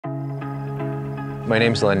My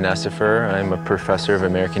name's Len Nessifer. I'm a professor of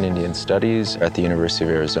American Indian Studies at the University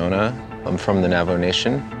of Arizona. I'm from the Navajo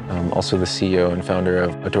Nation. I'm also the CEO and founder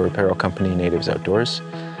of outdoor apparel company Natives Outdoors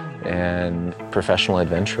and professional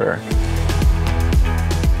adventurer.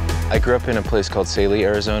 I grew up in a place called Saley,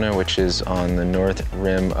 Arizona, which is on the north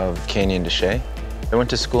rim of Canyon de Chelly. I went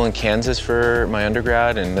to school in Kansas for my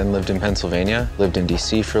undergrad and then lived in Pennsylvania, lived in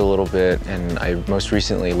DC for a little bit, and I most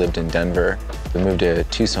recently lived in Denver. The move to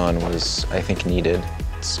Tucson was, I think, needed.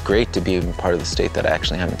 It's great to be a part of the state that I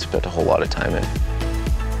actually haven't spent a whole lot of time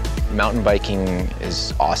in. Mountain biking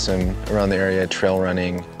is awesome around the area, trail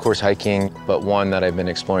running, of course hiking, but one that I've been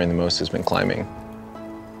exploring the most has been climbing.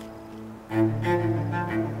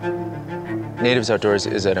 Natives Outdoors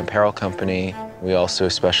is an apparel company. We also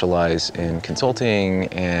specialize in consulting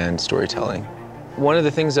and storytelling. One of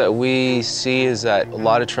the things that we see is that a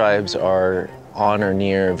lot of tribes are on or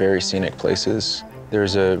near very scenic places.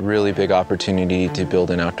 There's a really big opportunity to build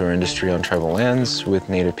an outdoor industry on tribal lands with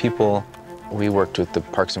Native people. We worked with the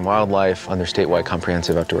Parks and Wildlife on their statewide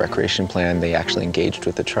comprehensive outdoor recreation plan. They actually engaged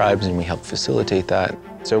with the tribes and we helped facilitate that.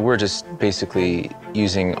 So we're just basically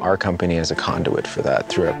using our company as a conduit for that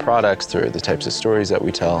through our products, through the types of stories that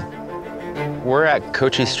we tell. We're at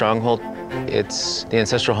Cochise Stronghold. It's the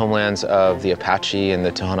ancestral homelands of the Apache and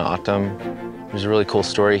the Tohono O'odham. There's a really cool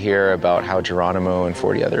story here about how Geronimo and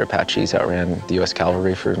 40 other Apaches outran the U.S.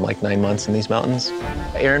 cavalry for like 9 months in these mountains.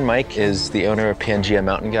 Aaron Mike is the owner of Pangea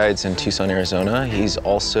Mountain Guides in Tucson, Arizona. He's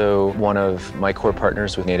also one of my core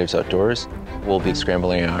partners with Natives Outdoors. We'll be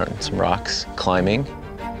scrambling on some rocks, climbing.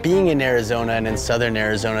 Being in Arizona and in southern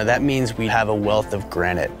Arizona, that means we have a wealth of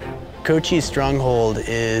granite. Cochise Stronghold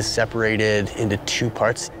is separated into two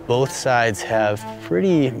parts. Both sides have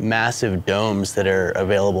pretty massive domes that are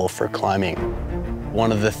available for climbing.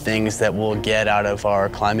 One of the things that we'll get out of our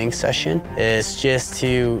climbing session is just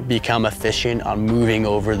to become efficient on moving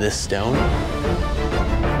over this stone.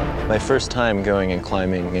 My first time going and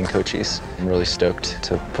climbing in Cochise. I'm really stoked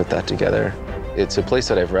to put that together. It's a place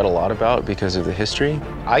that I've read a lot about because of the history.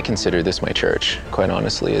 I consider this my church, quite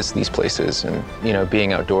honestly, is these places. And, you know,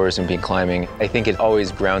 being outdoors and being climbing, I think it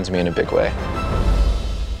always grounds me in a big way.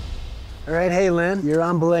 All right, hey, Lynn, you're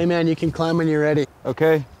on belay, man. You can climb when you're ready.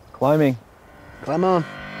 Okay, climbing. Climb on.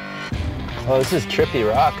 Oh, this is trippy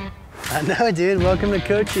rock. I know, dude. Welcome to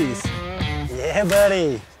Cochise. Yeah,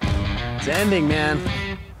 buddy. It's ending, man.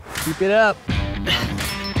 Keep it up.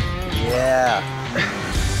 Yeah.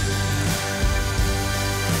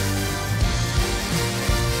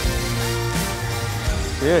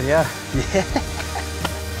 Dude, yeah. Yeah.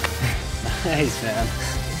 Nice, man.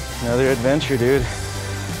 Another adventure, dude.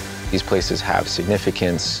 These places have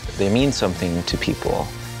significance. They mean something to people.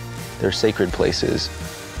 They're sacred places.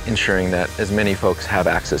 Ensuring that as many folks have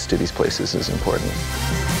access to these places is important.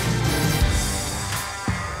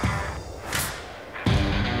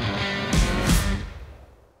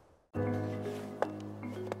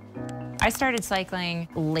 I started cycling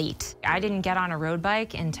late. I didn't get on a road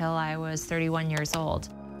bike until I was 31 years old.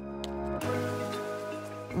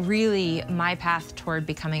 Really, my path toward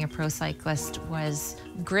becoming a pro cyclist was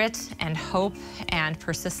grit and hope and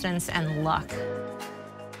persistence and luck.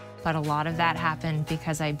 But a lot of that happened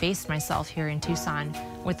because I based myself here in Tucson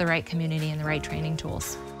with the right community and the right training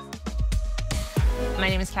tools. My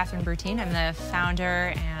name is Catherine Bertine. I'm the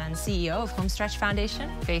founder and CEO of Homestretch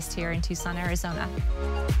Foundation, based here in Tucson, Arizona.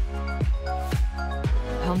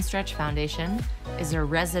 Homestretch Foundation is a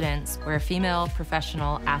residence where female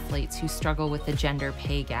professional athletes who struggle with the gender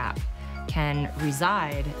pay gap can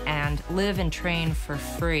reside and live and train for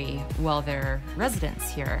free while they're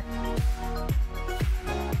residents here.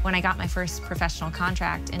 When I got my first professional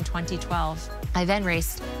contract in 2012, I then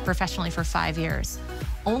raced professionally for 5 years.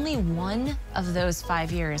 Only one of those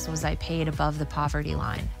 5 years was I paid above the poverty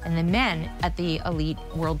line. And the men at the elite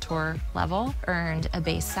World Tour level earned a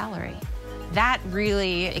base salary. That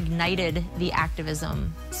really ignited the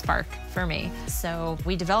activism spark for me. So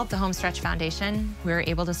we developed the Homestretch Foundation. We were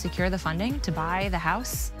able to secure the funding to buy the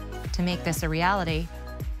house to make this a reality.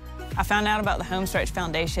 I found out about the Homestretch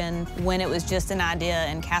Foundation when it was just an idea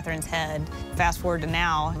in Catherine's head. Fast forward to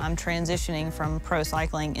now, I'm transitioning from pro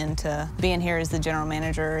cycling into being here as the general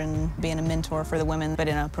manager and being a mentor for the women, but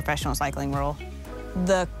in a professional cycling role.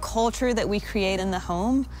 The culture that we create in the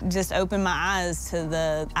home just opened my eyes to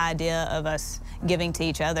the idea of us giving to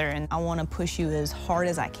each other, and I want to push you as hard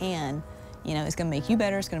as I can. You know, it's going to make you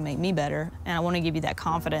better, it's going to make me better, and I want to give you that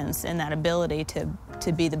confidence and that ability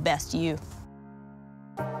to be the best you.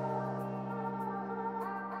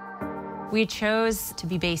 We chose to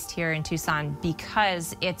be based here in Tucson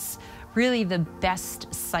because it's really the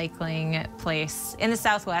best cycling place in the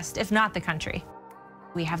Southwest, if not the country.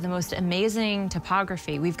 We have the most amazing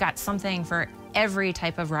topography. We've got something for every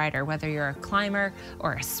type of rider, whether you're a climber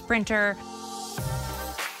or a sprinter.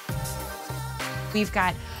 We've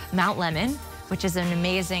got Mount Lemmon, which is an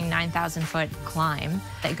amazing 9,000-foot climb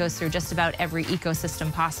that goes through just about every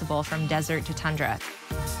ecosystem possible, from desert to tundra.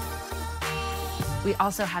 We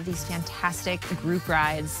also have these fantastic group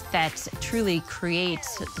rides that truly create,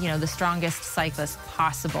 the strongest cyclists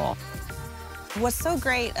possible. What's so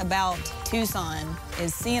great about Tucson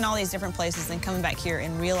is seeing all these different places and coming back here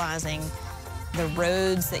and realizing the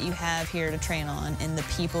roads that you have here to train on and the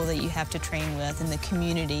people that you have to train with and the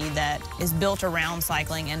community that is built around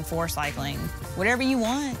cycling and for cycling. Whatever you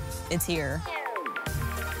want, it's here.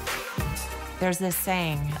 There's this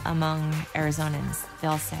saying among Arizonans.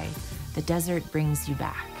 They'll say, the desert brings you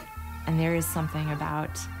back. And there is something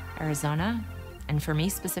about Arizona, and for me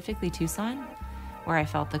specifically Tucson, where I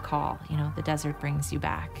felt the call, the desert brings you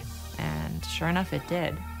back. And sure enough, it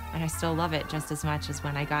did. And I still love it just as much as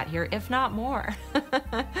when I got here, if not more,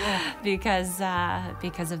 because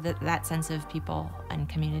of that sense of people and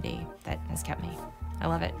community that has kept me. I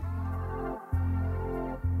love it.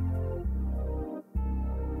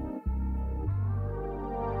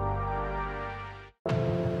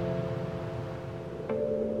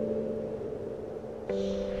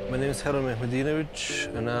 My name is Harold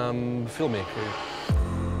Mehmedinovic, and I'm a filmmaker.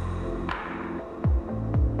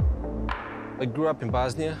 I grew up in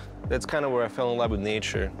Bosnia. That's kind of where I fell in love with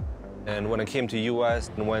nature. And when I came to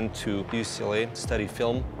US and went to UCLA to study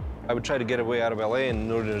film, I would try to get away out of LA, and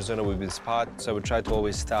Northern Arizona would be the spot. So I would try to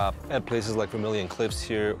always stop at places like Vermilion Cliffs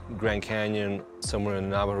here, Grand Canyon, somewhere in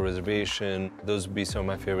the Navajo Reservation. Those would be some of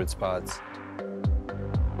my favorite spots.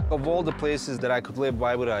 Of all the places that I could live,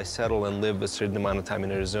 why would I settle and live a certain amount of time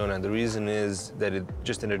in Arizona? The reason is that it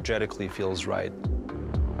just energetically feels right.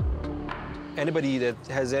 Anybody that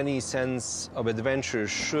has any sense of adventure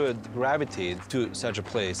should gravitate to such a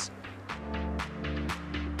place.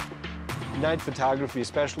 Night photography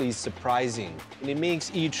especially is surprising, and it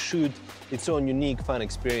makes each shoot its own unique, fun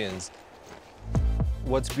experience.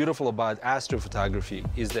 What's beautiful about astrophotography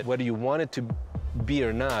is that whether you want it to be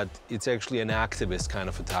or not, it's actually an activist kind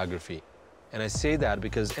of photography. And I say that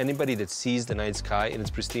because anybody that sees the night sky in its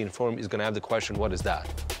pristine form is gonna have the question, what is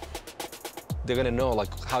that? They're gonna know, like,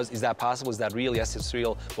 is that possible? Is that real? Yes, it's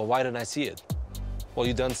real. Well, why didn't I see it? Well,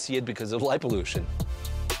 you don't see it because of light pollution.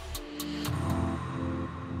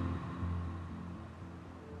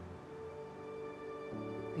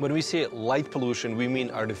 When we say light pollution, we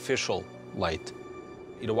mean artificial light.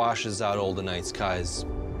 It washes out all the night skies.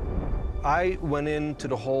 I went into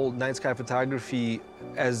the whole night sky photography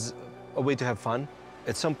as a way to have fun.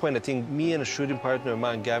 At some point, I think me and a shooting partner of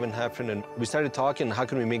mine, Gavin Heffernan, we started talking, how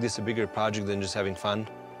can we make this a bigger project than just having fun?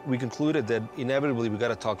 We concluded that inevitably we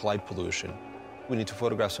gotta talk light pollution. We need to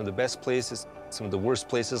photograph some of the best places, some of the worst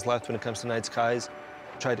places left when it comes to night skies,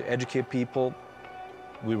 try to educate people.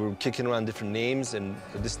 We were kicking around different names, and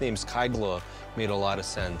this name, Skyglow, made a lot of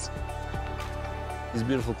sense. These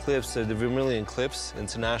beautiful cliffs are the Vermilion Cliffs.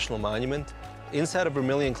 It's a national monument. Inside of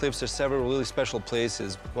Vermilion Cliffs, there's several really special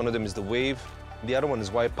places. One of them is the Wave. The other one is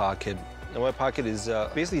White Pocket. And White Pocket is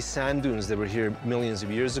basically sand dunes that were here millions of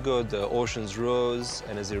years ago. The oceans rose,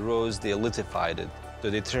 and as they rose, they lithified it. So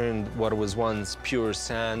they turned what was once pure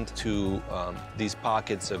sand to these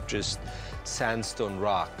pockets of just sandstone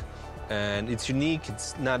rock. And it's unique.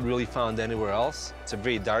 It's not really found anywhere else. It's a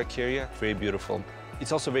very dark area, very beautiful.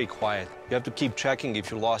 It's also very quiet. You have to keep checking if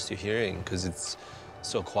you lost your hearing because it's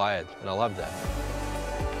so quiet, and I love that.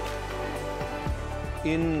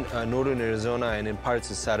 In northern Arizona and in parts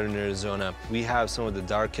of southern Arizona, we have some of the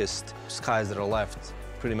darkest skies that are left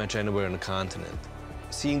pretty much anywhere on the continent.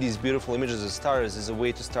 Seeing these beautiful images of stars is a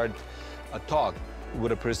way to start a talk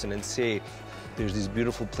with a person and say, there's these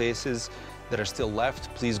beautiful places that are still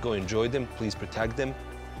left. Please go enjoy them. Please protect them.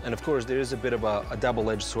 And of course, there is a bit of a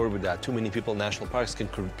double-edged sword with that. Too many people in national parks can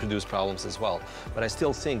produce problems as well. But I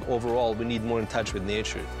still think overall we need more in touch with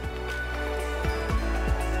nature.